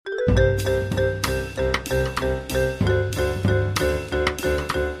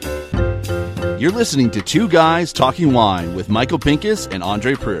You're listening to Two Guys Talking Wine with Michael Pincus and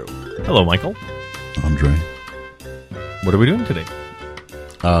Andre Proulx. Hello, Michael. Andre. What are we doing today?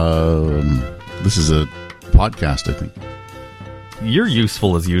 This is a podcast, I think. You're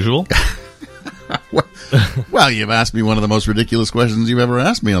useful as usual. Well, you've asked me one of the most ridiculous questions you've ever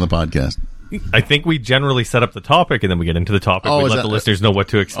asked me on the podcast. I think we generally set up the topic, and then we get into the topic. We let the listeners know what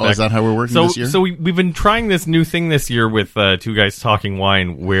to expect. Oh, is that how we're working this year? So we've been trying this new thing this year with Two Guys Talking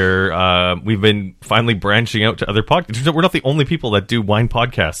Wine, where we've been finally branching out to other podcasts. We're not the only people that do wine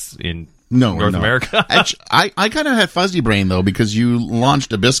podcasts in North America. I kind of had fuzzy brain, though, because you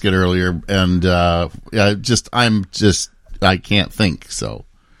launched a biscuit earlier, and I can't think, so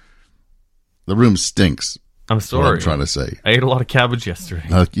the room stinks. I'm sorry. What I'm trying to say. I ate a lot of cabbage yesterday.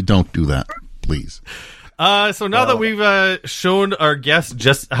 You don't do that, please. So now that we've shown our guests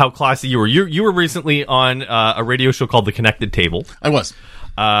just how classy you were, you were recently on a radio show called The Connected Table. I was.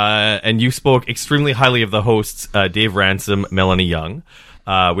 And you spoke extremely highly of the hosts, Dave Ransom, Melanie Young.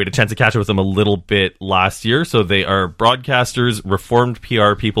 We had a chance to catch up with them a little bit last year. So they are broadcasters, reformed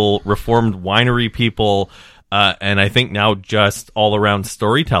PR people, reformed winery people, and I think now just all-around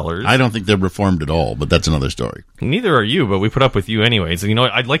storytellers. I don't think they're reformed at all, but that's another story. Neither are you, but we put up with you anyways. And,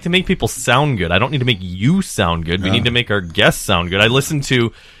 I'd like to make people sound good. I don't need to make you sound good. We need to make our guests sound good. I listened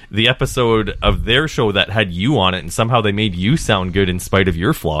to the episode of their show that had you on it, and somehow they made you sound good in spite of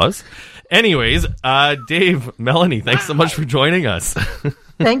your flaws. Anyways, Dave, Melanie, thanks so much for joining us.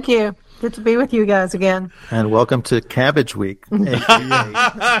 Thank you. Good to be with you guys again. And welcome to Cabbage Week,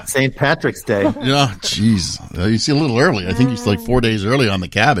 aka St. Patrick's Day. Yeah, jeez. You see, a little early. I think it's like 4 days early on the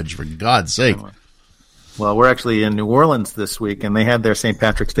cabbage, for God's sake. Well, we're actually in New Orleans this week, and they had their St.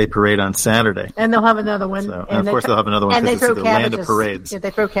 Patrick's Day parade on Saturday. And they'll have another one. So, and of course, they'll have another one because it's the land of parades. Yeah,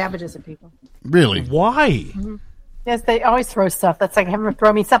 they throw cabbages at people. Really? Why? Mm-hmm. Yes, they always throw stuff. That's like having them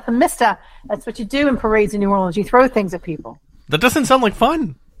throw me something, mister. That's what you do in parades in New Orleans. You throw things at people. That doesn't sound like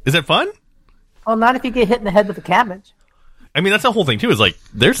fun. Is it fun? Well, not if you get hit in the head with a cabbage. I mean, that's the whole thing, too, is like,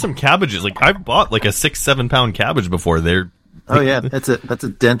 there's some cabbages. Like, I've bought like a 6-7 pound cabbage before. Oh, yeah. That's a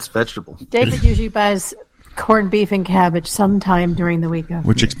dense vegetable. David usually buys corned beef and cabbage sometime during the week.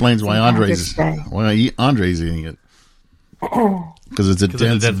 Which explains why Andre's eating it. Because it's a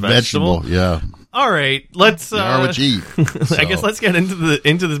dense vegetable. Yeah. All right, let's. What you eat, so. I guess let's get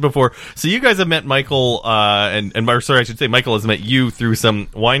into this before. So you guys have met Michael, I should say Michael has met you through some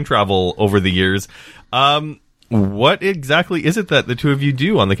wine travel over the years. What exactly is it that the two of you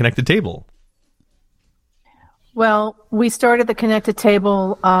do on the Connected Table? Well, we started the Connected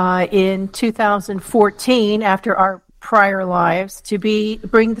Table in 2014 after our prior lives to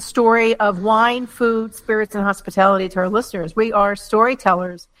bring the story of wine, food, spirits, and hospitality to our listeners. We are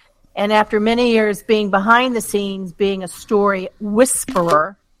storytellers. And after many years being behind the scenes, being a story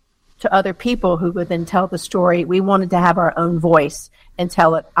whisperer to other people who would then tell the story, we wanted to have our own voice and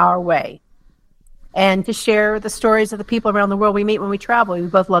tell it our way. And to share the stories of the people around the world we meet when we travel. We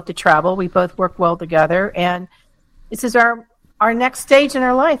both love to travel. We both work well together. And this is our next stage in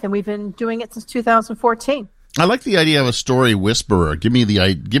our life. And we've been doing it since 2014. I like the idea of a story whisperer. Give me the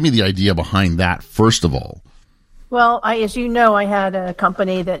idea behind that, first of all. Well, as you know, I had a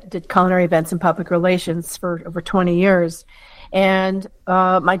company that did culinary events and public relations for over 20 years. And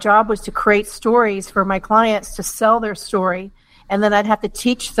my job was to create stories for my clients to sell their story. And then I'd have to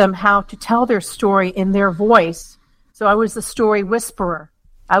teach them how to tell their story in their voice. So I was the story whisperer.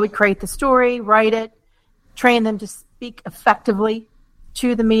 I would create the story, write it, train them to speak effectively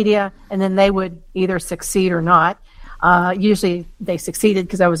to the media, and then they would either succeed or not. Usually they succeeded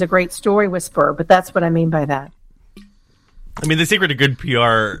because I was a great story whisperer, but that's what I mean by that. I mean, the secret to good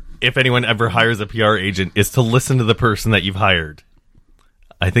PR, if anyone ever hires a PR agent, is to listen to the person that you've hired.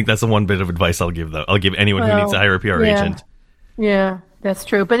 I think that's the one bit of advice I'll give, though. I'll give anyone who needs to hire a PR agent. Yeah, that's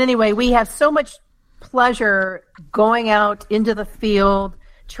true. But anyway, we have so much pleasure going out into the field,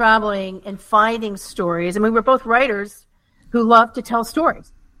 traveling, and finding stories. I mean, we're both writers who love to tell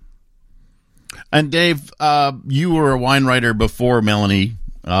stories. And Dave, you were a wine writer before Melanie.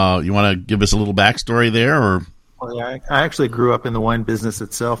 You want to give us a little backstory there, or? Well, yeah, I actually grew up in the wine business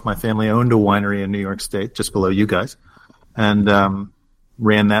itself. My family owned a winery in New York State, just below you guys, and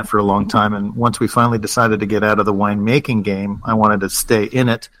ran that for a long time. And once we finally decided to get out of the winemaking game, I wanted to stay in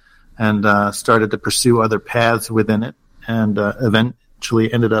it and started to pursue other paths within it, and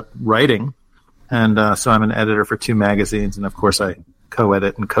eventually ended up writing. And so I'm an editor for 2 magazines, and of course I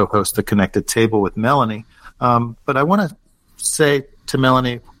co-edit and co-host The Connected Table with Melanie. But I want to say to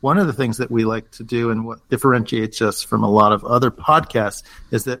Melanie, one of the things that we like to do and what differentiates us from a lot of other podcasts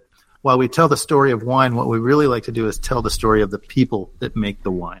is that while we tell the story of wine, what we really like to do is tell the story of the people that make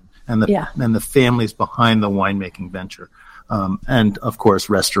the wine and the families behind the winemaking venture. And of course,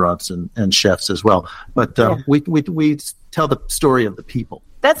 restaurants and chefs as well. But we tell the story of the people.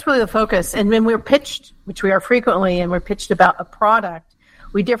 That's really the focus. And when we're pitched, which we are frequently, and we're pitched about a product,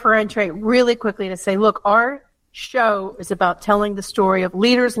 we differentiate really quickly to say, look, our show is about telling the story of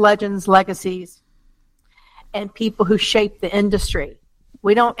leaders, legends, legacies, and people who shape the industry.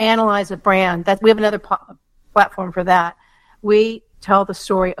 We don't analyze a brand. We have another platform for that. We tell the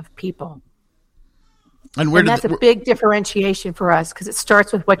story of people. And that's a big differentiation for us because it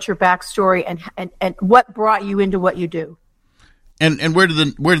starts with what's your backstory and what brought you into what you do. And where did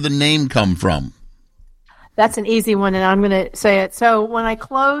the name come from? That's an easy one, and I'm going to say it. So when I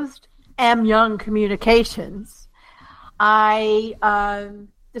closed M. Young Communications, I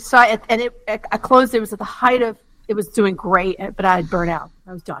decided, and I closed. It was at the height of it was doing great, but I had burnt out.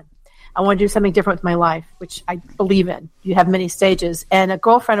 I was done. I want to do something different with my life, which I believe in. You have many stages. And a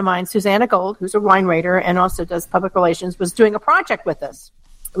girlfriend of mine, Susanna Gold, who's a wine writer and also does public relations, was doing a project with us.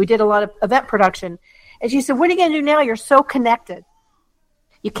 We did a lot of event production. And she said, what are you going to do now? You're so connected.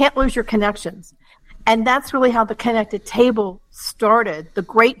 You can't lose your connections. And that's really how the Connected Table started. The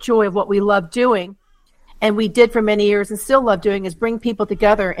great joy of what we love doing, and we did for many years and still love doing, is bring people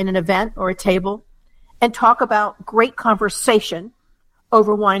together in an event or a table and talk about great conversation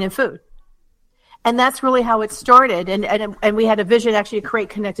over wine and food. And that's really how it started. And we had a vision actually to create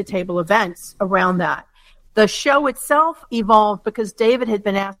Connected Table events around that. The show itself evolved because David had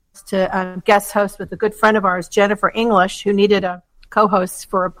been asked to guest host with a good friend of ours, Jennifer English, who needed a co-host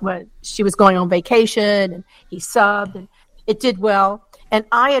for when she was going on vacation, and he subbed, and it did well. And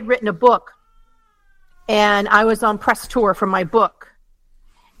I had written a book, and I was on press tour for my book,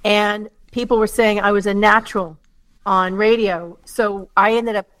 and people were saying I was a natural on radio. So I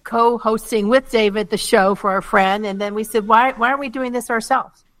ended up co-hosting with David the show for our friend, and then we said, why aren't we doing this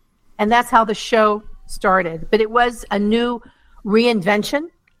ourselves? And that's how the show started. But it was a new reinvention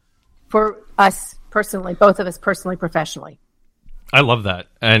for us personally, both of us personally, professionally. I love that.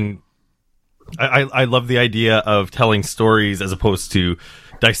 And I love the idea of telling stories as opposed to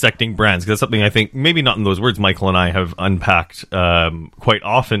dissecting brands, because that's something I think, maybe not in those words, Michael and I have unpacked quite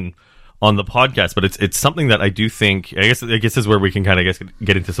often on the podcast, but it's something that I do think, I guess this is where we can kind of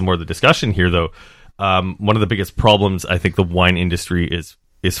get into some more of the discussion here, though. One of the biggest problems I think the wine industry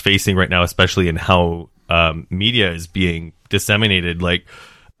is facing right now, especially in how media is being disseminated. Like,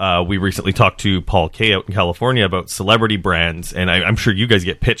 we recently talked to Paul Kay out in California about celebrity brands, and I'm sure you guys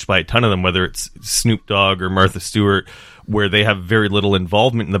get pitched by a ton of them, whether it's Snoop Dogg or Martha Stewart, where they have very little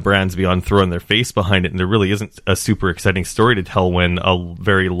involvement in the brands beyond throwing their face behind it, and there really isn't a super exciting story to tell when a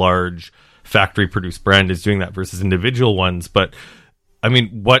very large factory-produced brand is doing that versus individual ones. But, I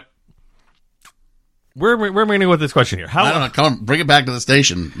mean, Where am I going to go with this question here? I don't know. Come on, bring it back to the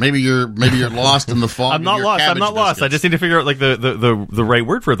station. Maybe you're lost in the fog. I'm not lost. Biscuits. I just need to figure out like the right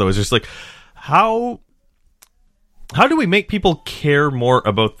word for it, though. It's just like how do we make people care more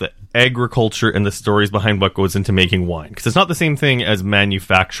about the agriculture and the stories behind what goes into making wine? Because it's not the same thing as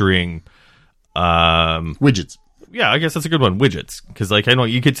manufacturing widgets. Yeah, I guess that's a good one. Widgets, because like I know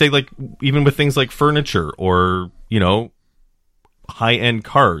you could say like even with things like furniture or high-end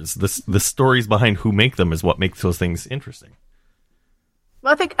cars, the stories behind who make them is what makes those things interesting.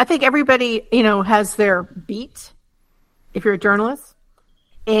 Well, I think everybody, has their beat if you're a journalist.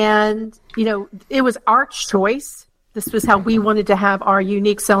 And, it was our choice. This was how we wanted to have our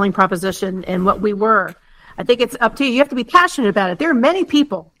unique selling proposition and what we were. I think it's up to you. You have to be passionate about it. There are many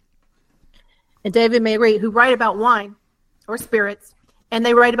people, and David may agree, who write about wine or spirits, and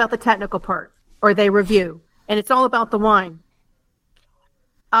they write about the technical part, or they review, and it's all about the wine.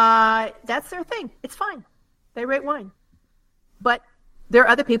 That's their thing. It's fine. They rate wine. But there are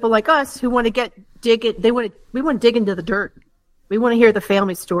other people like us who want to we want to dig into the dirt. We want to hear the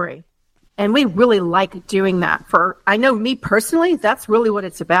family story. And we really like doing that. I know me personally, that's really what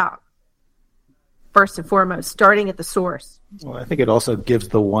it's about. First and foremost, starting at the source. Well, I think it also gives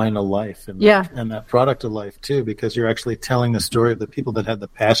the wine a life and that product a life too, because you're actually telling the story of the people that had the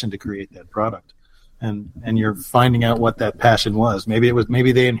passion to create that product. And you're finding out what that passion was. Maybe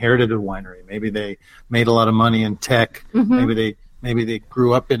they inherited a winery. Maybe they made a lot of money in tech. Mm-hmm. Maybe they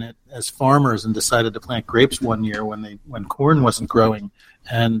grew up in it as farmers and decided to plant grapes one year when corn wasn't growing,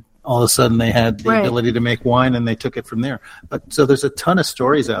 and all of a sudden they had the ability to make wine, and they took it from there. But so there's a ton of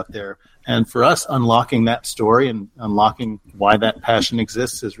stories out there, and for us, unlocking that story and unlocking why that passion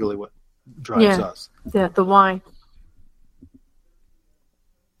exists is really what drives us. Yeah, the why.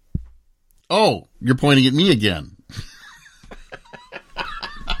 Oh, you're pointing at me again.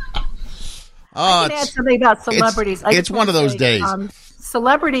 I can add something about celebrities. It's one of those days.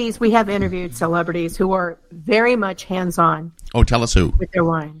 Celebrities, we have interviewed celebrities who are very much hands-on. Oh, tell us who. With their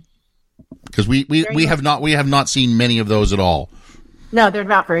wine. Because we have not seen many of those at all. No, there are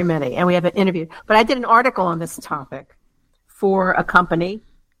not very many, and we haven't interviewed. But I did an article on this topic for a company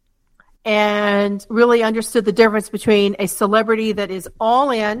and really understood the difference between a celebrity that is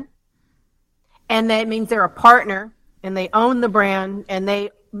all in, and that means they're a partner and they own the brand, and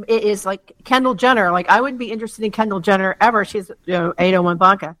it is like Kendall Jenner. Like, I wouldn't be interested in Kendall Jenner ever. She's 801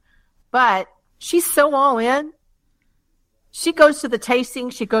 vodka, but she's so all in. She goes to the tasting,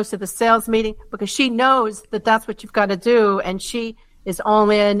 she goes to the sales meeting because she knows that that's what you've got to do, and she is all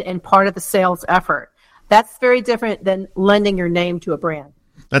in and part of the sales effort. That's very different than lending your name to a brand.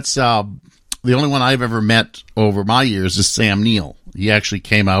 That's the only one I've ever met over my years is Sam Neill. He actually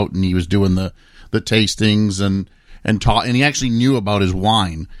came out and he was doing the tastings and taught, and he actually knew about his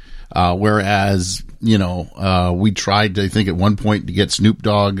wine. Whereas, we tried to, I think at one point to get Snoop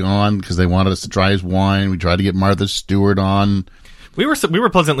Dogg on because they wanted us to try his wine. We tried to get Martha Stewart on. We were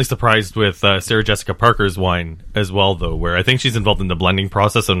pleasantly surprised with Sarah Jessica Parker's wine as well, though, where I think she's involved in the blending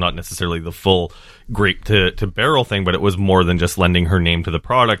process, so not necessarily the full grape to barrel thing, but it was more than just lending her name to the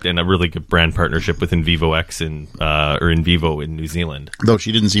product, and a really good brand partnership with InVivoX or InVivo in New Zealand. Though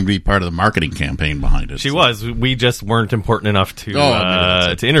she didn't seem to be part of the marketing campaign behind it. She was. We just weren't important enough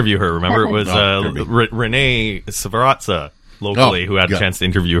to interview her. Remember, it was Renee Savarazza locally who had a chance to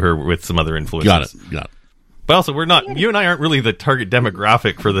interview her with some other influencers. Got it. But also, you and I aren't really the target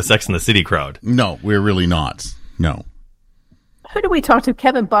demographic for the Sex and the City crowd. No, we're really not. No. Who do we talk to?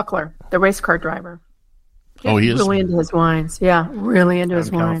 Kevin Buckler, the race car driver. He is? Really into his wines. Yeah, really into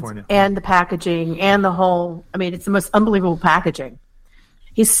his wines. California. And the packaging and the whole, it's the most unbelievable packaging.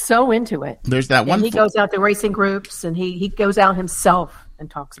 He's so into it. There's that one. He goes out to racing groups and he goes out himself and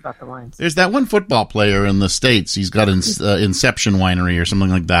talks about the wines. There's that one football player in the States. He's got Inception Winery or something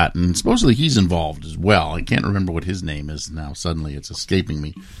like that, and supposedly he's involved as well. I can't remember what his name is now. Suddenly it's escaping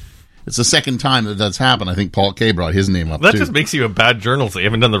me. It's the second time that's happened. I think Paul Kay brought his name up, That just makes you a bad journalist. You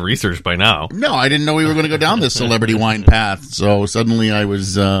haven't done the research by now. No, I didn't know we were going to go down this celebrity wine path, so suddenly I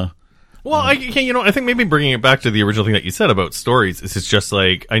was... Well, I think maybe bringing it back to the original thing that you said about stories is it's just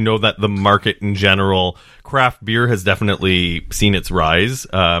like, I know that the market in general, craft beer has definitely seen its rise.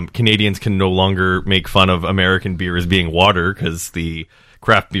 Canadians can no longer make fun of American beer as being water because the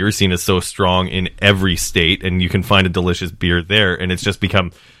craft beer scene is so strong in every state, and you can find a delicious beer there, and it's just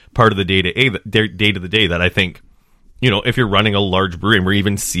become part of the day to the day that I think, if you're running a large brewery, and we're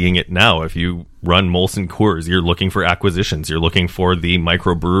even seeing it now, if you run Molson Coors, you're looking for acquisitions. You're looking for the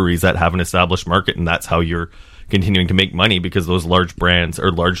microbreweries that have an established market, and that's how you're continuing to make money, because those large brands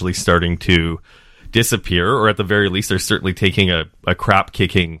are largely starting to disappear, or at the very least, they're certainly taking a crap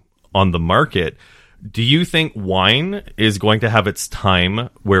kicking on the market. Do you think wine is going to have its time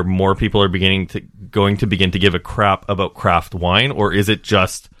where more people are going to begin to give a crap about craft wine, or is it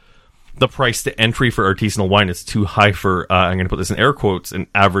just the price to entry for artisanal wine is too high for, I'm going to put this in air quotes, an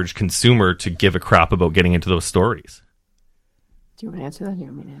average consumer to give a crap about getting into those stories? Do you want to answer that? Or do you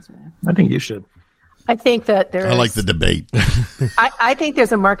want me to answer that? I think you should. I think that I like the debate. I think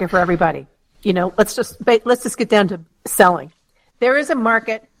there's a market for everybody. Let's just get down to selling. There is a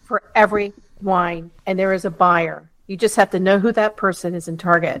market for every wine, and there is a buyer. You just have to know who that person is in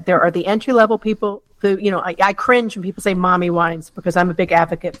Target. There are the entry-level people who, I cringe when people say mommy wines, because I'm a big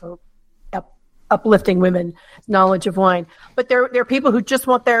advocate for uplifting women's knowledge of wine. But there are people who just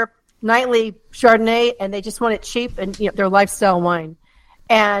want their nightly Chardonnay, and they just want it cheap, and their lifestyle wine.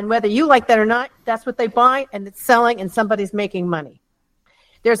 And whether you like that or not, that's what they buy, and it's selling, and somebody's making money.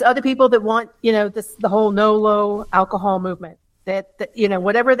 There's other people that want, the whole no low alcohol movement. That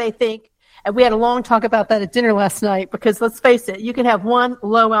whatever they think. And we had a long talk about that at dinner last night, because let's face it, you can have one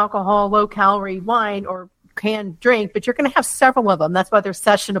low alcohol, low calorie wine or canned drink, but you're going to have several of them. That's why they're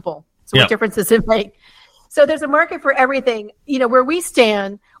sessionable. So what difference does it make? So there's a market for everything. Where we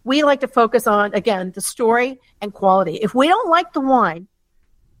stand, we like to focus on, again, the story and quality. If we don't like the wine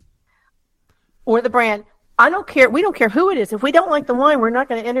or the brand, I don't care. We don't care who it is. If we don't like the wine, we're not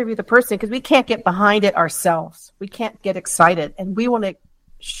going to interview the person, because we can't get behind it ourselves. We can't get excited. And we want to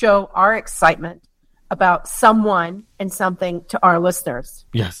show our excitement about someone and something to our listeners.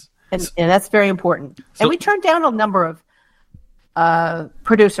 Yes. And that's very important. And we turned down a number of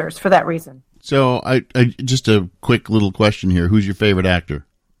producers for that reason. So I just a quick little question here. Who's your favorite actor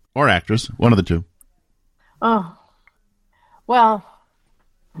or actress? One of the two. Oh, well,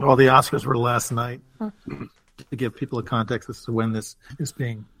 the Oscars were last night. To give people a context as to when this is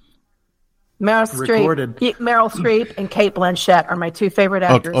being recorded. Meryl Streep and Cate Blanchett are my two favorite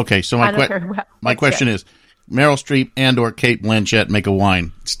actors. Okay, so my question is, Meryl Streep and or Cate Blanchett make a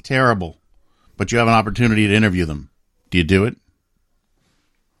wine. It's terrible, but you have an opportunity to interview them. Do you do it?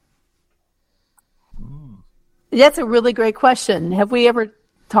 That's a really great question. Have we ever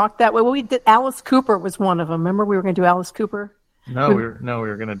talked that way? Well, we did. Alice Cooper was one of them. Remember, we were going to do Alice Cooper. No, we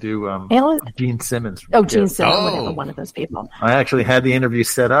were going to do Gene Simmons. Gene Simmons, whatever, one of those people. I actually had the interview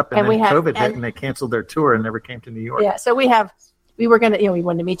set up, and then COVID hit, and they canceled their tour and never came to New York. Yeah, so we were going to, we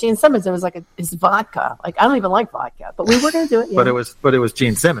wanted to meet Gene Simmons. It was like it's vodka. Like, I don't even like vodka, but we were going to do it. But it was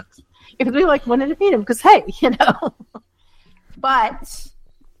Gene Simmons. Because we wanted to meet him. Because hey, but.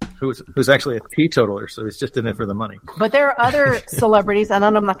 Who's actually a teetotaler, so he's just in it for the money. But there are other celebrities, and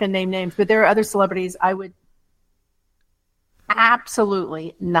I'm not going to name names, but there are other celebrities I would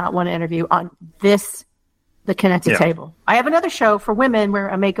absolutely not want to interview on the Connected Table. I have another show for women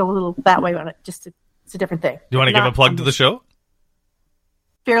where I make a little that way on it. It's a different thing. Do you want to give a plug to the show?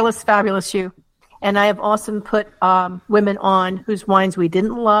 Fearless, Fabulous You. And I have also put women on whose wines we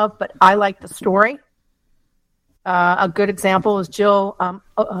didn't love, but I like the story. A good example is Jill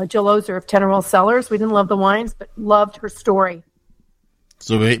Ozer of Tenorel Cellars. We didn't love the wines, but loved her story.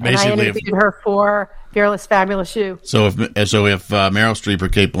 So basically, and I interviewed her for Fearless, Fabulous You. So if Meryl Streep or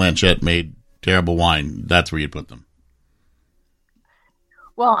Cate Blanchett made terrible wine, that's where you'd put them.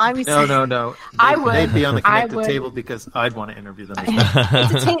 Well, I was no. They'd be on the Connected Table because I'd want to interview them.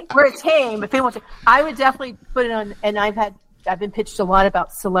 We're a team. If they want to, I would definitely put it on. And I've been pitched a lot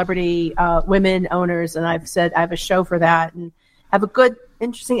about celebrity women owners, and I've said I have a show for that, and have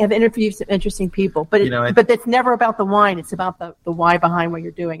interviewed some interesting people. But but it's never about the wine; it's about the why behind what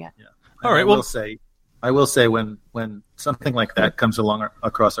you're doing it. Yeah. All right. I will say when something like that comes along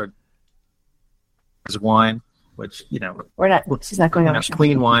across our wine, which we're not. She's not going on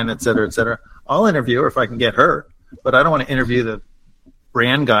clean wine, et cetera. I'll interview her if I can get her, but I don't want to interview the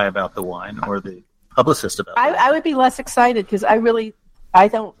brand guy about the wine or the publicist about it. I would be less excited because I'm not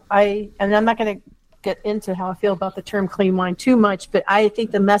going to get into how I feel about the term clean wine too much, but I think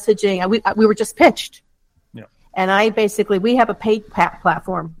the messaging, we were just pitched. Yeah. And we have a paid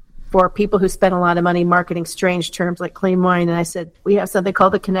platform for people who spend a lot of money marketing strange terms like clean wine. And I said, we have something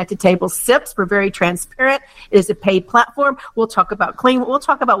called the Connected Table Sips. We're very transparent. It is a paid platform. We'll talk about we'll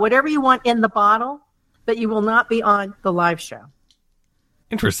talk about whatever you want in the bottle, but you will not be on the live show.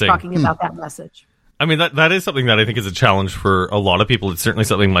 Interesting. Talking about that message. I mean, that is something that I think is a challenge for a lot of people. It's certainly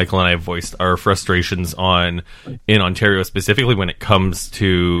something Michael and I have voiced our frustrations on in Ontario, specifically when it comes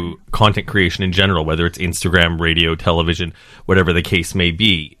to content creation in general, whether it's Instagram, radio, television, whatever the case may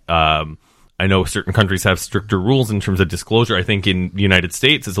be. I know certain countries have stricter rules in terms of disclosure. I think in the United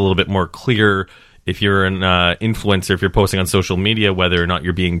States, it's a little bit more clear if you're an influencer, if you're posting on social media, whether or not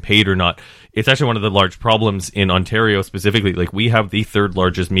you're being paid or not. It's actually one of the large problems in Ontario specifically. Like, we have the third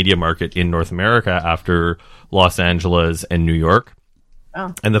largest media market in North America after Los Angeles and New York.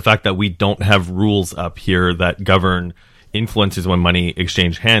 Oh. And the fact that we don't have rules up here that govern influencers when money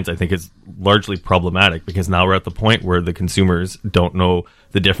exchange hands, I think is largely problematic, because now we're at the point where the consumers don't know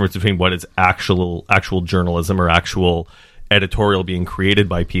the difference between what is actual journalism or actual editorial being created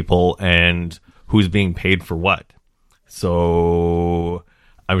by people and who's being paid for what. So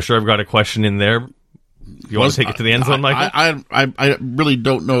I'm sure I've got a question in there. You want to take it to the end zone, Michael? I really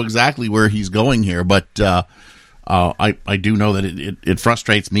don't know exactly where he's going here, but I do know that it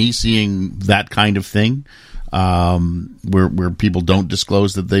frustrates me seeing that kind of thing, where people don't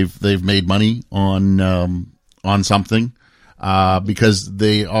disclose that they've made money on something, because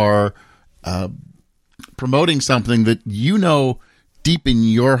they are promoting something that deep in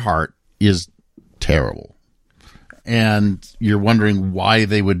your heart is terrible, and you're wondering why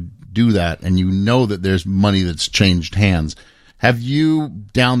they would do that, and that there's money that's changed hands. Have you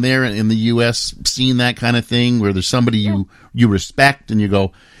down there in the U.S. seen that kind of thing where there's somebody you respect and you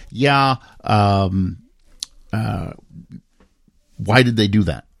go, why did they do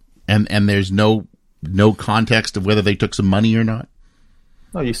that? And there's no context of whether they took some money or not?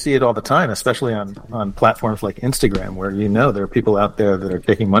 Well, you see it all the time, especially on platforms like Instagram, where there are people out there that are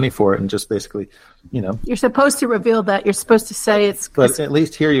taking money for it and just basically, You're supposed to reveal that. You're supposed to say it's... But at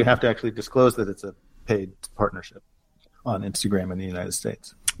least here you have to actually disclose that it's a paid partnership on Instagram in the United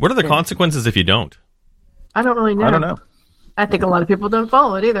States. What are the consequences if you don't? I don't really know. I don't know. I think a lot of people don't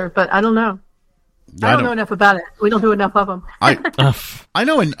follow it either, but I don't know. I don't know enough about it. We don't do enough of them. I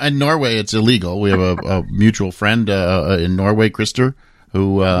know in Norway it's illegal. We have a mutual friend in Norway, Christer,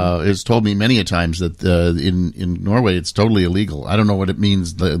 who has told me many a times that in Norway it's totally illegal. I don't know what it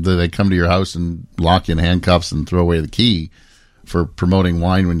means that they come to your house and lock you in handcuffs and throw away the key for promoting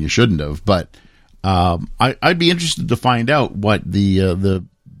wine when you shouldn't have. But I'd be interested to find out what the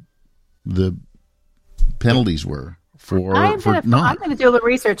penalties were for not. I'm going to do a little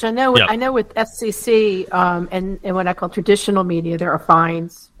research. I know with FCC and what I call traditional media, there are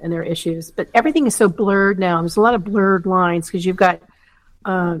fines and there are issues, but everything is so blurred now. There's a lot of blurred lines because you've got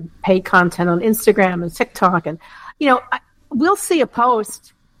paid content on Instagram and TikTok, and we'll see a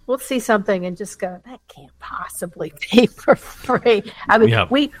post. We'll see something and just go, that can't possibly be for free. I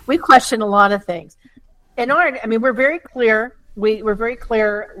mean, we question a lot of things. We're very clear. We're very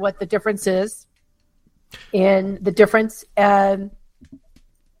clear what the difference is. And the difference, and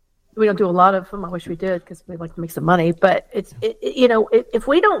we don't do a lot of them. I wish we did because we like to make some money. But if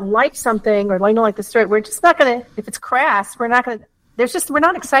we don't like something or don't like the story, we're just not going to. If it's crass, we're not going to. We're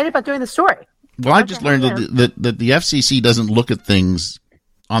not excited about doing the story. Well, I just learned that the FCC doesn't look at things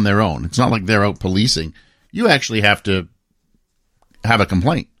on their own. It's not like they're out policing. You actually have to have a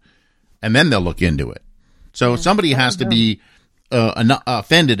complaint, and then they'll look into it. So somebody has to be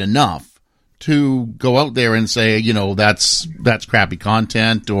offended enough to go out there and say, that's crappy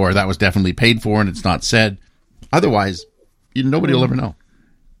content, or that was definitely paid for and it's not said. Otherwise, nobody will ever know.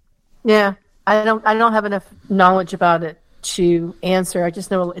 Yeah, I don't have enough knowledge about it to answer. I just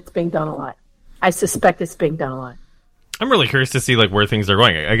know it's being done a lot. I suspect it's being done a lot. I'm really curious to see where things are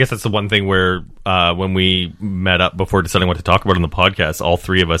going. I guess that's the one thing where when we met up before deciding what to talk about on the podcast, all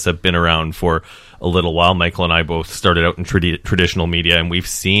three of us have been around for a little while. Michael and I both started out in traditional media, and we've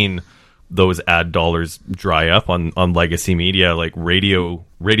seen those ad dollars dry up on legacy media. Like radio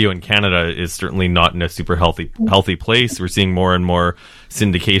in Canada is certainly not in a super healthy place. We're seeing more and more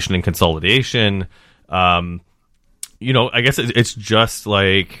syndication and consolidation. I guess it's just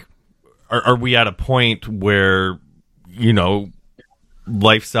like, are we at a point where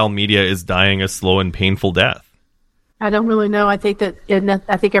lifestyle media is dying a slow and painful death? I don't really know. I think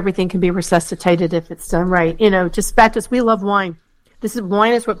everything can be resuscitated if it's done right. Just fact is, we love wine.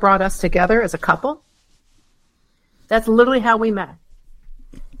 Wine is what brought us together as a couple. That's literally how we met.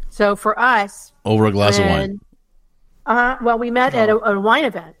 So for us, over a glass of wine. We met at a wine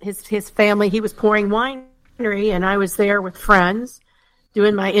event. His family, he was pouring winery, and I was there with friends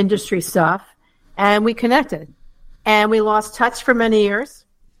doing my industry stuff, and we connected. And we lost touch for many years,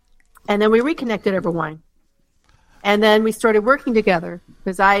 and then we reconnected over wine. And then we started working together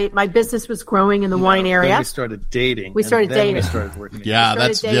because my business was growing in the wine area. Then we started dating. We started working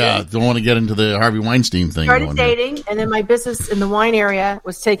together. Yeah, don't want to get into the Harvey Weinstein thing. Started dating, and then my business in the wine area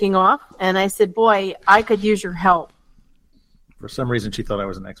was taking off. And I said, boy, I could use your help. For some reason, she thought I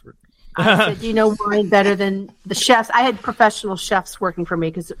was an expert. I said, wine better than the chefs. I had professional chefs working for me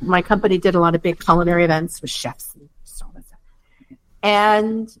because my company did a lot of big culinary events with chefs and so on.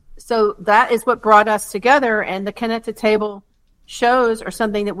 And so that is what brought us together, and the Connected Table shows are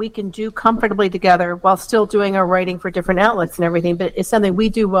something that we can do comfortably together while still doing our writing for different outlets and everything, but it's something we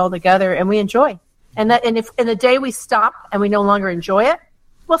do well together and we enjoy. And if in the day we stop and we no longer enjoy it,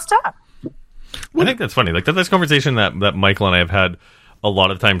 we'll stop. I think that's funny. That's a conversation that Michael and I have had a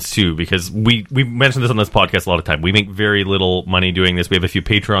lot of times too, because we mentioned this on this podcast a lot of time. We make very little money doing this. We have a few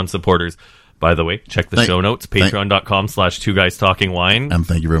Patreon supporters. By the way, check the show notes, patreon.com/2guystalkingwine. And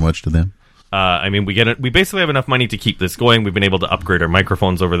thank you very much to them. We basically have enough money to keep this going. We've been able to upgrade our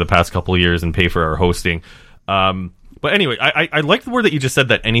microphones over the past couple of years and pay for our hosting. But anyway, I like the word that you just said,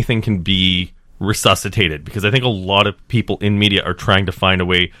 that anything can be resuscitated, because I think a lot of people in media are trying to find a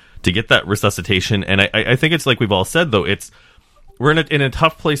way to get that resuscitation. And I think it's like we've all said, though, we're in a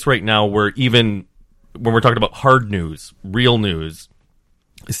tough place right now where even when we're talking about hard news, real news,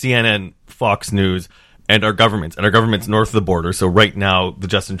 CNN, Fox News, and our governments north of the border. So right now, the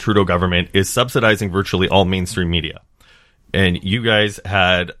Justin Trudeau government is subsidizing virtually all mainstream media. And you guys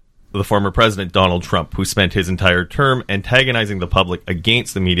had the former president, Donald Trump, who spent his entire term antagonizing the public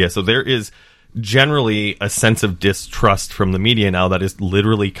against the media. So there is generally a sense of distrust from the media now that is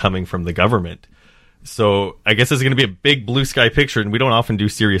literally coming from the government. So I guess this is going to be a big blue sky picture, and we don't often do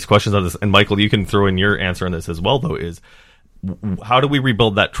serious questions on this. And Michael, you can throw in your answer on this as well, though, is how do we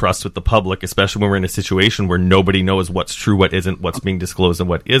rebuild that trust with the public, especially when we're in a situation where nobody knows what's true, what isn't, what's being disclosed, and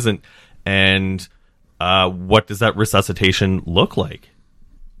what isn't? And what does that resuscitation look like?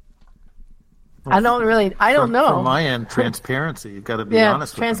 I don't know. From my end, transparency. You've got to be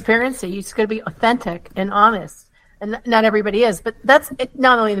honest with transparency. You just got to be authentic and honest. And not everybody is, but that's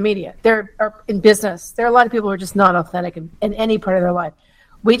not only in the media. There are in business. There are a lot of people who are just not authentic in any part of their life.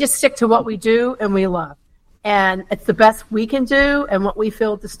 We just stick to what we do and we love. And it's the best we can do and what we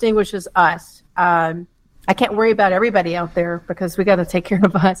feel distinguishes us. I can't worry about everybody out there because we got to take care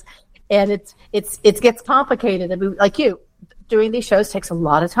of us. And it gets complicated. I mean, like you, doing these shows takes a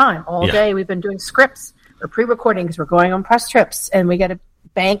lot of time. All Yeah. day we've been doing scripts or pre-recording because we're going on press trips and we got to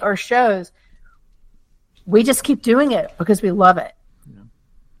bank our shows. We just keep doing it because we love it.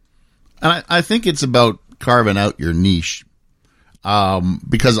 And I think it's about carving out your niche.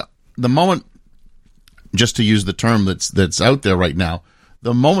 Because the moment, just to use the term that's out there right now,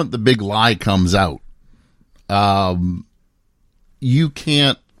 the moment the big lie comes out, you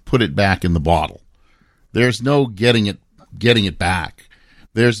can't put it back in the bottle. There's no getting it back.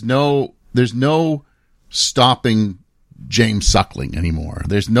 There's no stopping James Suckling anymore.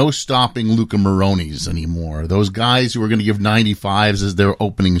 There's no stopping Luca Moroni's anymore. Those guys who are going to give 95s as their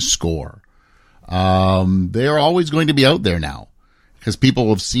opening score. They're always going to be out there now because people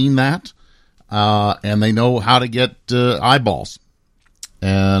have seen that, and they know how to get eyeballs.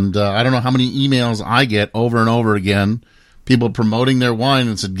 And I don't know how many emails I get over and over again, people promoting their wine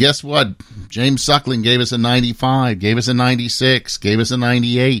and said, guess what? James Suckling gave us a 95, gave us a 96, gave us a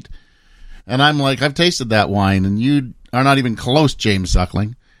 98. And I'm like, I've tasted that wine, and you are not even close, James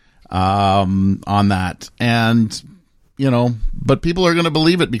Suckling, on that. And, but people are going to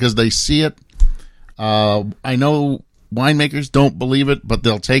believe it because they see it. I know winemakers don't believe it, but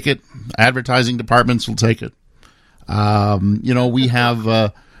they'll take it. Advertising departments will take it. We have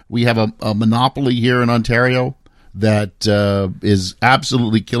a monopoly here in Ontario that is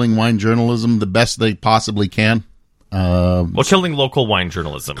absolutely killing wine journalism the best they possibly can. Killing local wine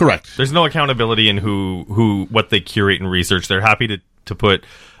journalism. Correct. There's no accountability in what they curate and research. They're happy to put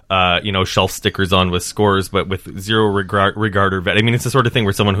shelf stickers on with scores, but with zero regard or vet. I mean, it's the sort of thing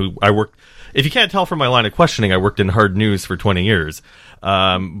where someone who I worked, if you can't tell from my line of questioning, I worked in hard news for 20 years.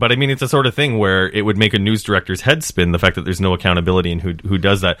 But I mean, it's the sort of thing where it would make a news director's head spin, the fact that there's no accountability in who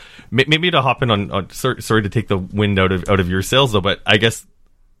does that. Maybe to hop in on sorry to take the wind out of your sails though, but I guess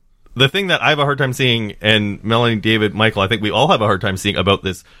the thing that I have a hard time seeing, and Melanie, David, Michael, I think we all have a hard time seeing about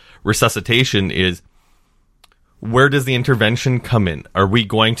this resuscitation is, where does the intervention come in? Are we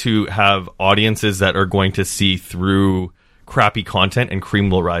going to have audiences that are going to see through crappy content and cream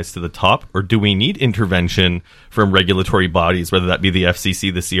will rise to the top? Or do we need intervention from regulatory bodies, whether that be the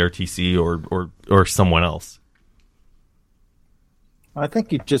FCC, the CRTC, or someone else? I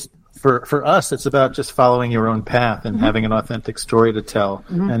think you just, for us, it's about just following your own path and having an authentic story to tell.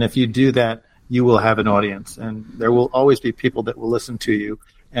 Mm-hmm. And if you do that, you will have an audience. And there will always be people that will listen to you.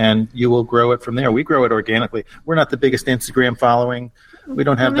 And you will grow it from there. We grow it organically. We're not the biggest Instagram following. We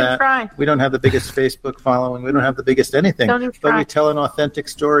don't have that. Try. We don't have the biggest Facebook following. We don't have the biggest anything. But we tell an authentic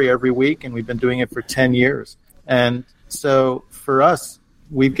story every week, and we've been doing it for 10 years. And so for us,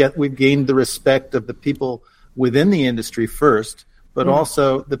 we've gained the respect of the people within the industry first, but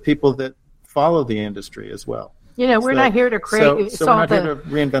also the people that follow the industry as well. We're not here to create. So we're not here to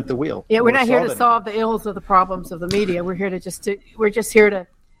reinvent the wheel. Yeah, we're not here to solve the ills of the problems of the media. We're here we're just here to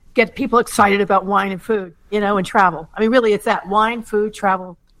get people excited about wine and food, and travel. I mean, really, it's that wine, food,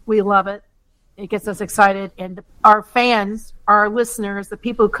 travel. We love it. It gets us excited. And our fans, our listeners, the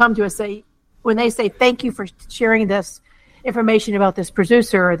people who come to us when they say, thank you for sharing this information about this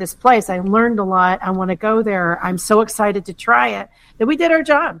producer or this place. I learned a lot. I want to go there. I'm so excited to try it. That we did our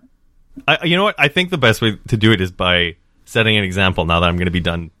job. You know what? I think the best way to do it is by setting an example now that I'm going to be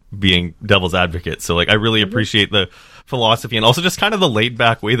done being devil's advocate. So, I really appreciate the philosophy and also just kind of the laid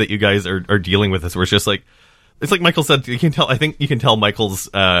back way that you guys are dealing with this, where it's just it's like Michael said, you can tell, I think you can tell Michael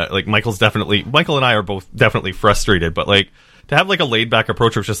and I are both definitely frustrated, but to have a laid back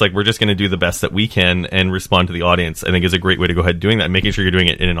approach of just we're just going to do the best that we can and respond to the audience, I think is a great way to go ahead doing that and making sure you're doing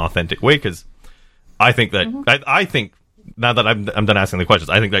it in an authentic way. Cause I think that, I think now that I'm done asking the questions,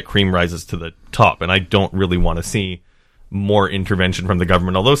 I think that cream rises to the top, and I don't really want to see more intervention from the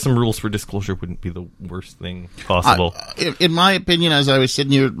government, although some rules for disclosure wouldn't be the worst thing possible. In my opinion, as I was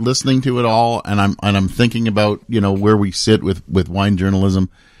sitting here listening to it all, and I'm thinking about where we sit with wine journalism,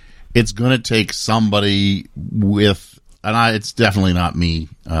 it's going to take somebody with, it's definitely not me.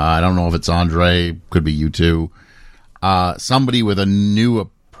 I don't know if it's Andre, could be you too. Somebody with a new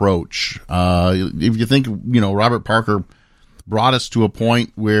approach. If you think, Robert Parker brought us to a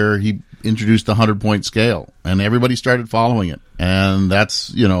point where he introduced the 100-point scale, and everybody started following it. And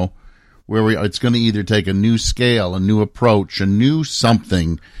that's, where it's going to either take a new scale, a new approach, a new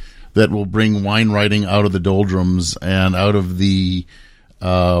something that will bring wine writing out of the doldrums and out of the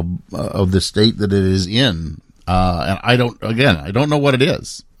state that it is in. And I don't know what it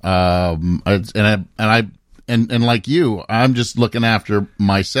is. And like you, I'm just looking after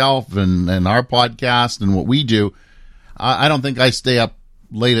myself and our podcast and what we do. I don't think I stay up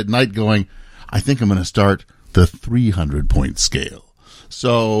late at night going, I think I'm going to start the 300-point scale.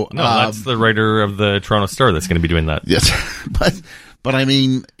 So No, that's the writer of the Toronto Star that's going to be doing that. yes, but I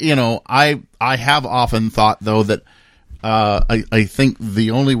mean, I have often thought though that I think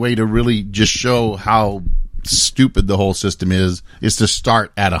the only way to really just show how stupid the whole system is to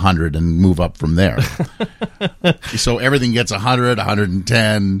start at 100 and move up from there. So everything gets 100,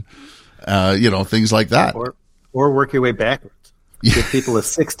 110, things like that. Or work your way backwards. Give people a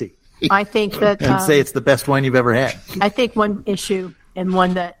 60. I think that And say it's the best wine you've ever had. I think one issue, and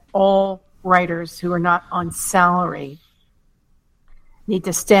one that all writers who are not on salary need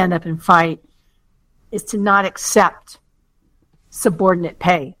to stand up and fight, is to not accept subordinate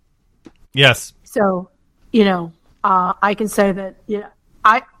pay. Yes. So, I can say that,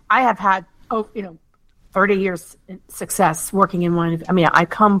 I have had, 30 years success working in wine. I mean,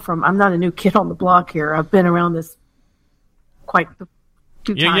 I'm not a new kid on the block here. I've been around this quite a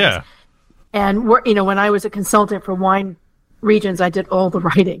few times. Yeah. And when I was a consultant for wine regions, I did all the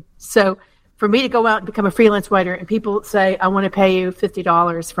writing. So for me to go out and become a freelance writer and people say, I want to pay you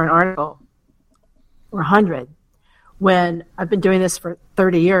 $50 for an article or $100, when I've been doing this for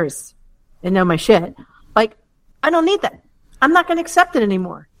 30 years and know my shit, like, I don't need that. I'm not going to accept it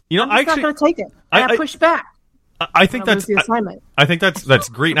anymore. I'm not going to take it. I push back. I think that's the assignment. I think that's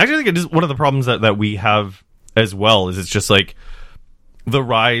great. And I actually think it is one of the problems that we have as well, is it's just like the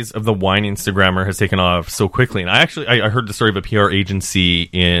rise of the wine Instagrammer has taken off so quickly. And I heard the story of a PR agency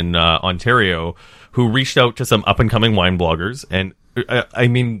in Ontario who reached out to some up and coming wine bloggers. And I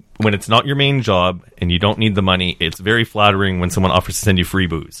mean, when it's not your main job and you don't need the money, it's very flattering when someone offers to send you free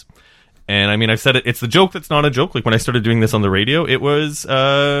booze. And I mean, I've said it, it's the joke that's not a joke. Like when I started doing this on the radio, it was,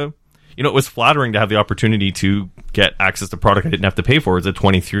 it was flattering to have the opportunity to get access to product I didn't have to pay for as a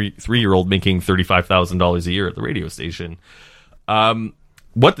 23-year-old making $35,000 a year at the radio station.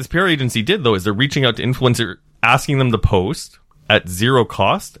 What this PR agency did, though, is they're reaching out to influencers, asking them to post at zero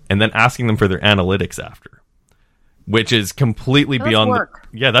cost, and then asking them for their analytics after, which is completely beyond.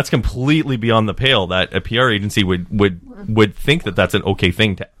 That's completely beyond the pale that a PR agency would think that that's an okay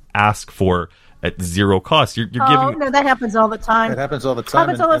thing to ask for at zero cost. You're giving. No, that happens all the time. It happens all the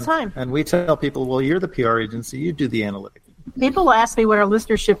time. Time. And we tell people, well, you're the PR agency, you do the analytics. People ask me what our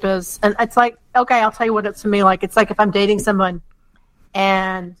listenership is, and it's like, okay, I'll tell you what it's to me like. It's like if I'm dating someone,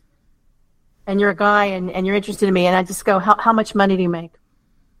 and you're a guy, and you're interested in me, and I just go, how much money do you make?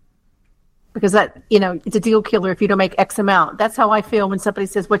 Because that, it's a deal killer if you don't make X amount. That's how I feel when somebody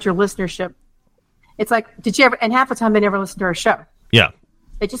says, what's your listenership? It's like, did you ever, and half the time they never listen to our show. Yeah.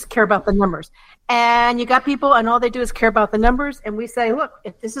 They just care about the numbers. And you got people, and all they do is care about the numbers, and we say, look,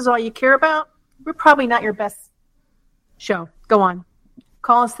 if this is all you care about, we're probably not your best show. Go on.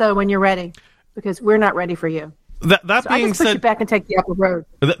 Call us, though, when you're ready, because we're not ready for you. That being I just push said, you back and take the upper road.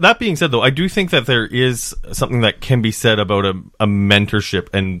 That being said, though, I do think that there is something that can be said about a mentorship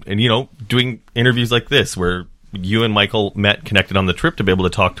and doing interviews like this where you and Michael connected on the trip to be able to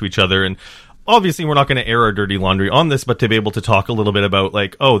talk to each other. And obviously, we're not going to air our dirty laundry on this, but to be able to talk a little bit about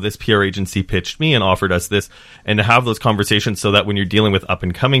like, oh, this PR agency pitched me and offered us this, and to have those conversations so that when you're dealing with up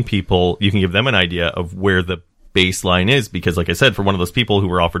and coming people, you can give them an idea of where the baseline is, because like I said, for one of those people who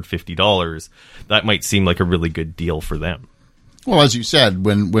were offered $50, that might seem like a really good deal for them. Well, as you said,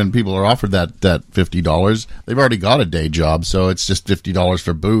 when people are offered that $50, they've already got a day job, so it's just $50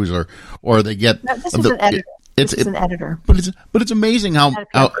 for booze, or they get. No, this is an editor. It's an editor. But it's amazing how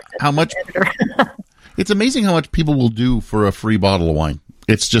much it's amazing how much people will do for a free bottle of wine.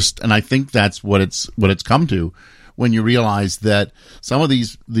 It's just, and I think that's what it's come to. When you realize that some of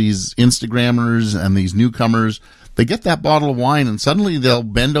these Instagrammers and these newcomers, they get that bottle of wine and suddenly they'll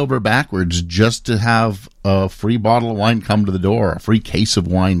bend over backwards just to have a free bottle of wine come to the door, a free case of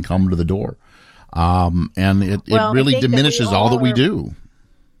wine come to the door. And it really diminishes all that we do.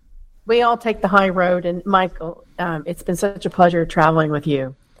 We all take the high road, and Michael, it's been such a pleasure traveling with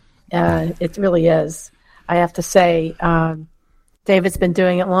you. It really is. I have to say, David's been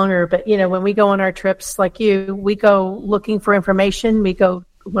doing it longer, but when we go on our trips like you, we go looking for information, we go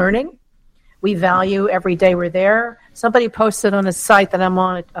learning, we value every day we're there. Somebody posted on a site that I'm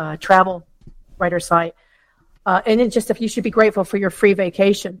on, a travel writer site, and it just, if you should be grateful for your free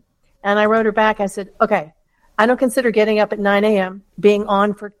vacation. And I wrote her back, I said, okay, I don't consider getting up at 9 a.m., being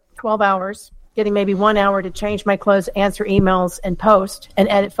on for 12 hours, getting maybe 1 hour to change my clothes, answer emails, and post and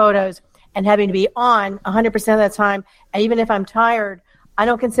edit photos, and having to be on 100% of the time. And even if I'm tired, I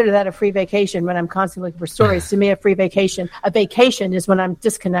don't consider that a free vacation when I'm constantly looking for stories. To me, a vacation is when I'm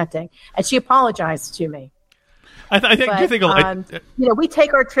disconnecting. And she apologized to me. We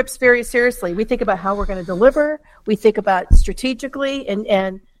take our trips very seriously. We think about how we're going to deliver. We think about strategically,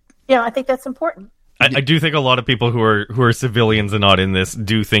 and I think that's important. I do think a lot of people who are civilians and not in this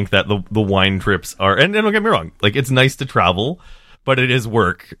do think that the wine trips are, and don't get me wrong, like it's nice to travel, but it is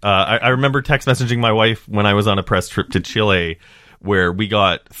work. I remember text messaging my wife when I was on a press trip to Chile, where we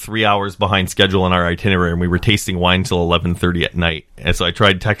got 3 hours behind schedule in our itinerary, and we were tasting wine till 11:30 at night. And so I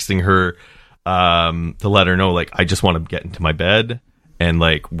tried texting her to let her know, like, I just want to get into my bed, and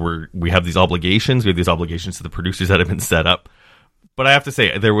like we have these obligations. We have these obligations to the producers that have been set up. But I have to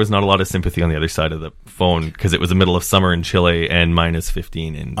say, there was not a lot of sympathy on the other side of the phone because it was the middle of summer in Chile and minus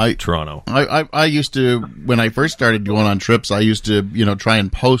 15 in Toronto. I used to, when I first started going on trips, I used to, try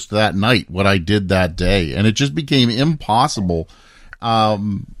and post that night what I did that day. And it just became impossible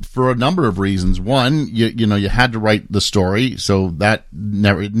for a number of reasons. One, you had to write the story, so that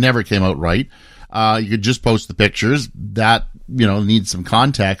never came out right. You could just post the pictures. That, needs some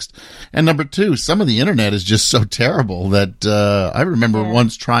context. And number two, some of the internet is just so terrible that I remember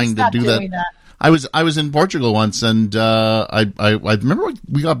once trying to do that. I was in Portugal once, and I remember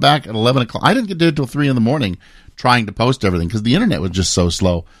we got back at 11 o'clock. I didn't get to it till 3 in the morning trying to post everything because the internet was just so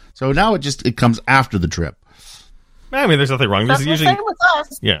slow. So now it comes after the trip. I mean, there's nothing wrong. That's the same with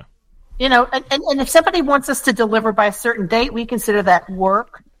us. Yeah. And if somebody wants us to deliver by a certain date, we consider that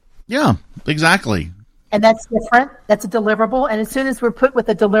work. Yeah, exactly. And that's different. That's a deliverable. And as soon as we're put with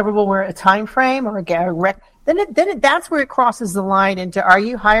a deliverable or a time frame or a rec, that's where it crosses the line into, are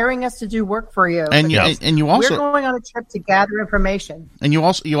you hiring us to do work for you? And you also, we're going on a trip to gather information. And you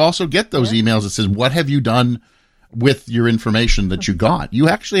also get those emails that says, what have you done with your information that you got? You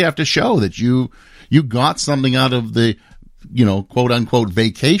actually have to show that you got something out of the, quote unquote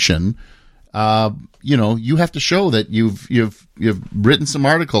vacation. You have to show that you've written some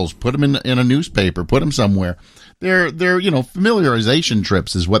articles, put them in a newspaper, put them somewhere. They're familiarization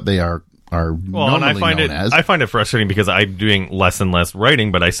trips is what they are normally known as. I find it frustrating because I'm doing less and less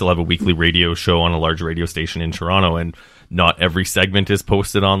writing, but I still have a weekly radio show on a large radio station in Toronto, and not every segment is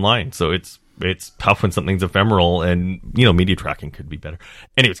posted online. So it's tough when something's ephemeral, and media tracking could be better.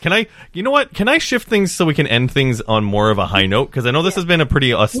 Anyways, can I shift things so we can end things on more of a high note? Because I know this has been a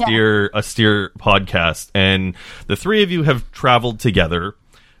pretty austere podcast, and the three of you have traveled together.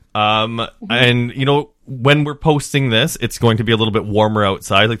 And when we're posting this, it's going to be a little bit warmer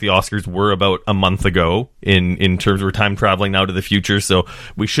outside, like the Oscars were about a month ago in terms of we're time traveling now to the future. So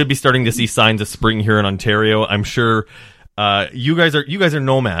we should be starting to see signs of spring here in Ontario. I'm sure you guys are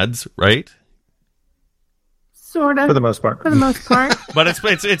nomads, right? Sort of. For the most part. But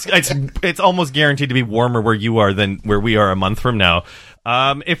it's almost guaranteed to be warmer where you are than where we are a month from now.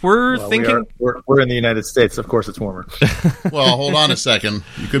 If we're thinking... We're in the United States. Of course it's warmer. Well, hold on a second.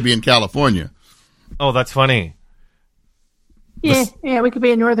 You could be in California. Oh, that's funny. Yeah, we could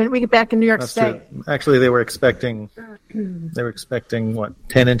be we could back in New York State. True. Actually, they were expecting what,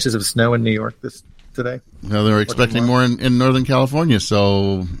 10 inches of snow in New York today? No, they were expecting more in Northern California,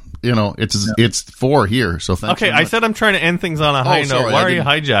 so... it's 4 here, so thanks. Okay, I said I'm trying to end things on a high note. Why are you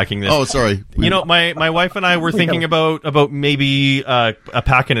hijacking this? Oh, sorry. My wife and I were thinking about maybe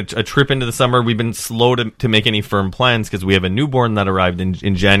packing a trip into the summer. We've been slow to make any firm plans because we have a newborn that arrived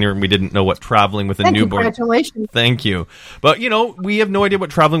in January, and we didn't know what traveling with a newborn. Congratulations. Thank you. But we have no idea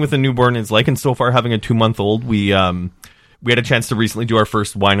what traveling with a newborn is like, and so far having a 2-month-old, we had a chance to recently do our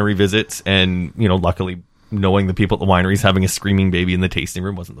first winery visits, and luckily, knowing the people at the wineries, having a screaming baby in the tasting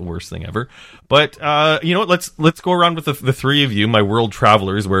room wasn't the worst thing ever. But let's go around with the three of you, my world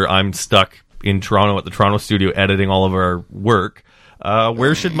travelers, where I'm stuck in Toronto at the Toronto studio editing all of our work.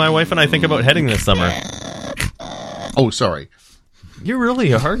 Where should my wife and I think about heading this summer? Oh, sorry. You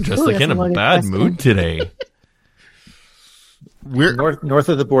really are just in a bad mood today. We're north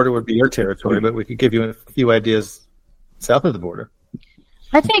of the border would be your territory, but we could give you a few ideas south of the border.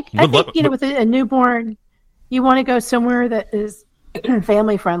 I think with a newborn, you want to go somewhere that is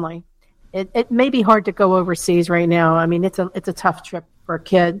family friendly. It may be hard to go overseas right now. I mean, it's a tough trip for a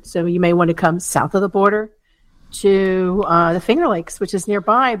kid, so you may want to come south of the border to the Finger Lakes, which is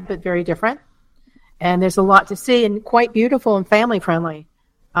nearby but very different. And there's a lot to see and quite beautiful and family friendly.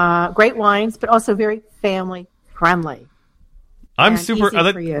 Great wines, but also very family friendly. I'm super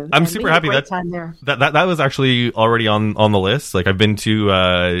happy that was actually already on the list. Like I've been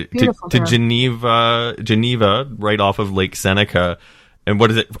to Geneva, right off of Lake Seneca. And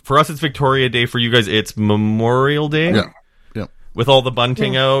what is it? For us, it's Victoria Day. For you guys, it's Memorial Day. Yeah. With all the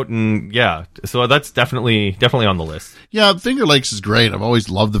bunting out, and so that's definitely on the list. Yeah, Finger Lakes is great. I've always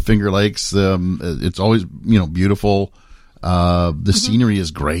loved the Finger Lakes. It's always beautiful. The scenery is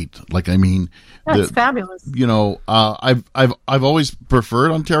great. Like, I mean, that's fabulous. I've always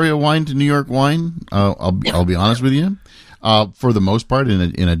preferred Ontario wine to New York wine. I'll be honest with you. For the most part,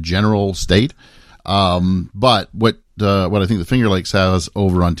 in a general state, But what I think the Finger Lakes has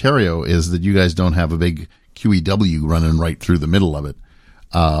over Ontario is that you guys don't have a big QEW running right through the middle of it.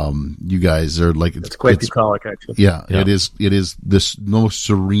 You guys are like, It's quite bucolic, actually. Yeah, it is this most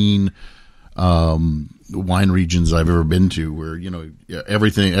serene, wine regions I've ever been to, where, you know,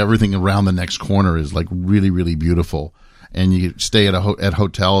 everything around the next corner is like really, really beautiful. And you stay at at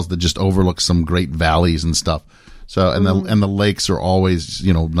hotels that just overlook some great valleys and stuff. So, and the lakes are always,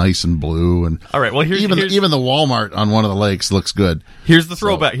 you know, nice and blue. And all right, well, here's even the Walmart on one of the lakes looks good. Here's the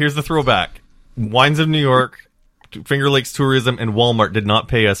throwback. Wines of New York, Finger Lakes Tourism, and Walmart did not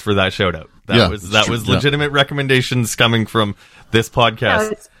pay us for that shout out. That was legitimate recommendations coming from this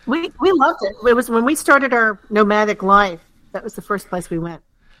podcast. We loved it. It was when we started our nomadic life. That was the first place we went.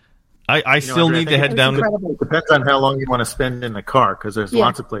 I still need to head down. It depends on how long you want to spend in the car, because there's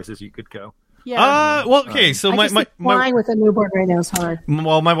lots of places you could go. Yeah. Well, okay. So my flying with a newborn right now is hard.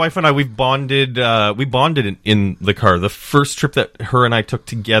 Well, my wife and I, we've bonded. We bonded in the car. The first trip that her and I took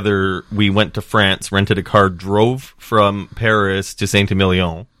together, we went to France, rented a car, drove from Paris to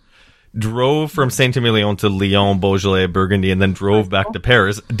Saint-Emilion, drove from Saint-Emilion to Lyon, Beaujolais, Burgundy, and then drove back to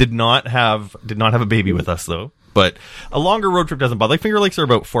Paris. Did not have a baby with us though. But a longer road trip doesn't bother. Like Finger Lakes are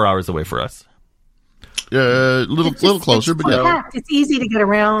about 4 hours away for us. Little closer, but yeah. It's easy to get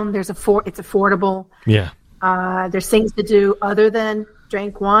around. It's affordable. Yeah. There's things to do other than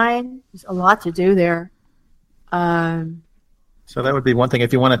drink wine. There's a lot to do there. So that would be one thing.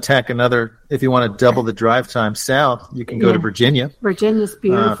 If you want to double the drive time south, you can go to Virginia. Virginia's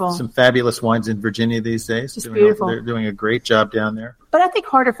beautiful. Some fabulous wines in Virginia these days. It's beautiful. They're doing a great job down there. But I think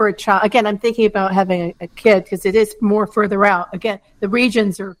harder for a child. Again, I'm thinking about having a kid because it is more further out. Again, the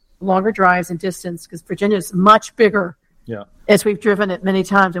regions are longer drives in distance because Virginia is much bigger. Yeah. As we've driven it many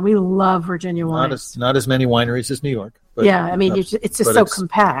times, and we love Virginia wines. Not as many wineries as New York. But, yeah, I mean, it's just so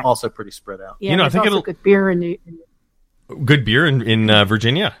compact. Also pretty spread out. Yeah, I think also good beer in good beer in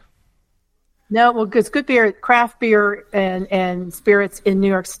Virginia. No, well, it's good beer, craft beer and spirits in New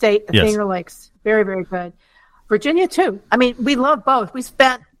York State. The Finger Lakes, very, very good. Virginia too. I mean, we love both. We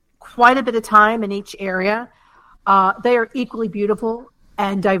spent quite a bit of time in each area. They are equally beautiful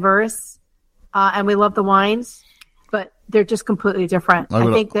and diverse, and we love the wines, but they're just completely different. I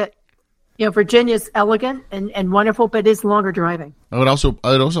think that Virginia's elegant and wonderful, but it is longer driving. I'd also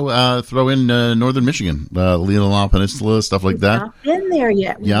throw in northern Michigan, Leelanau Peninsula, stuff like that. Not been there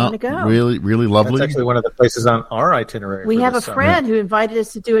yet. We want to go. Really, really lovely. That's actually one of the places on our itinerary. We have a friend who invited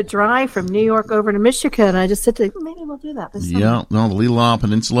us to do a drive from New York over to Michigan, and I just said maybe we'll do that this summer. Yeah, no, the Leelanau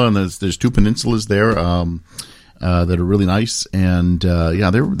Peninsula, and there's two peninsulas there that are really nice, and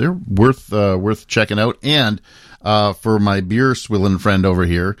they're worth checking out. And for my beer swilling friend over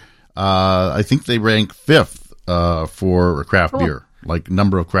here, I think they rank 5th for craft beer, like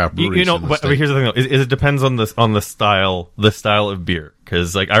number of craft breweries. But here's the thing though: is it depends on the style of beer.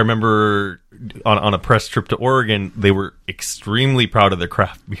 Because like I remember on a press trip to Oregon, they were extremely proud of their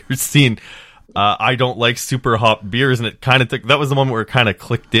craft beer scene. I don't like super hop beers, and it kind of that was the moment where it kind of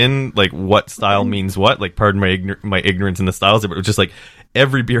clicked in, like what style means what. Like, pardon my ignorance in the styles, but it was just like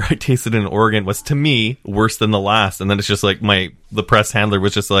every beer I tasted in Oregon was to me worse than the last. And then it's just like the press handler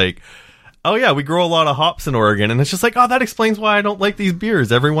was just like, "Oh yeah, we grow a lot of hops in Oregon," and it's just like, "Oh, that explains why I don't like these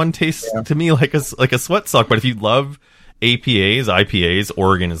beers. Everyone tastes to me like a sweat sock." But if you love APAs, IPAs,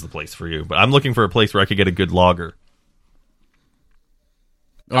 Oregon is the place for you. But I'm looking for a place where I could get a good lager.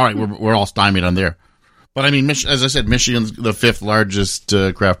 All right, we're all stymied on there. But I mean, as I said, Michigan's the 5th largest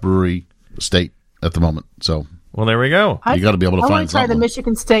craft brewery state at the moment. So, well, there we go. You got to be able to find something. I want to try the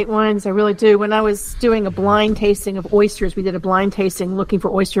Michigan State wines. I really do. When I was doing a blind tasting of oysters, we did a blind tasting looking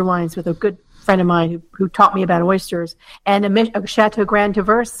for oyster wines with a good friend of mine who taught me about oysters. And a Chateau Grand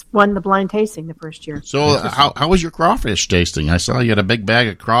Traverse won the blind tasting the first year. So, how was your crawfish tasting? I saw you had a big bag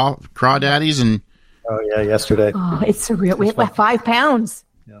of crawdaddies and. Oh yeah, yesterday. Oh, it's surreal. We had 5 pounds.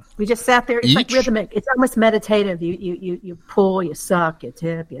 Yeah. We just sat there. It's like rhythmic. It's almost meditative. You pull, you suck, you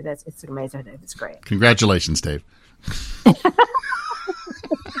tip. Yeah, it's amazing. It's great. Congratulations, Dave.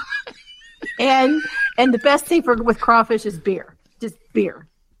 and the best thing with crawfish is beer. Just beer.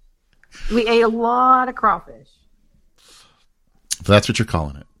 We ate a lot of crawfish. If that's what you're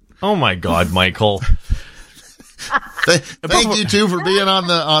calling it. Oh my God, Michael. Thank you too for being on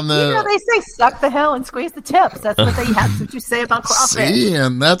the. They say suck the hell and squeeze the tips. That's what you say about crawfish. See,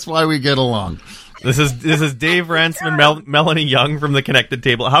 and that's why we get along. This is Dave Ransom and Melanie Young from the Connected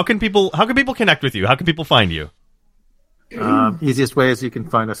Table. How can people connect with you? How can people find you? Easiest way is you can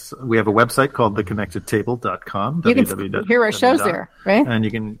find us. We have a website called theconnectedtable.com. You can hear our shows there, right? And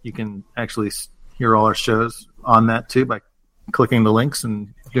you can actually hear all our shows on that too by clicking the links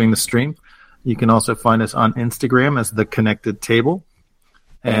and doing the stream. You can also find us on Instagram as The Connected Table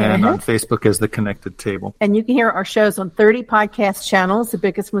and on Facebook as The Connected Table. And you can hear our shows on 30 podcast channels. The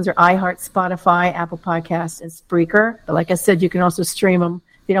biggest ones are iHeart, Spotify, Apple Podcasts, and Spreaker. But like I said, you can also stream them.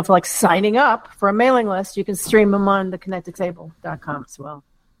 If you don't feel like signing up for a mailing list, you can stream them on theconnectedtable.com as well.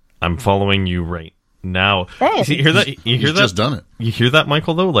 I'm following you right now. Thanks. You hear that? You hear He's that? just done it. You hear that,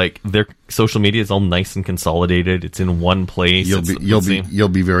 Michael? Though, like their social media is all nice and consolidated. It's in one place. You'll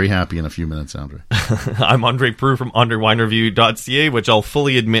be very happy in a few minutes, Andre. I'm Andre Prue from AndreWineReview.ca, which I'll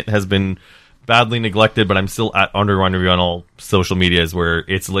fully admit has been badly neglected, but I'm still at Andre Wine Review on all social medias, where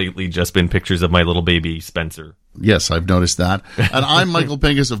it's lately just been pictures of my little baby Spencer. Yes, I've noticed that. And I'm Michael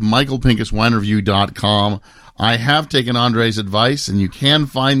Pincus of MichaelPincusWineReview.com. I have taken Andre's advice, and you can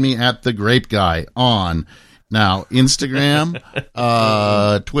find me at The Grape Guy on now Instagram,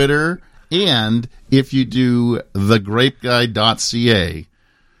 Twitter, and if you do thegrapeguy.ca,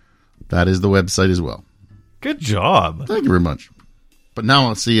 that is the website as well. Good job. Thank you very much. But now,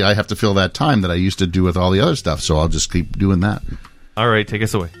 let's see, I have to fill that time that I used to do with all the other stuff, so I'll just keep doing that. All right, take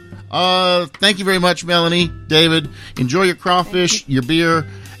us away. Thank you very much, Melanie, David. Enjoy your crawfish, your beer,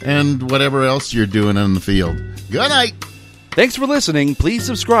 and whatever else you're doing in the field. Good night. Thanks for listening. Please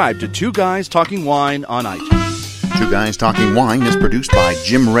subscribe to Two Guys Talking Wine on iTunes. Two Guys Talking Wine is produced by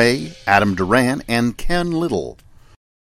Jim Ray, Adam Duran, and Ken Little.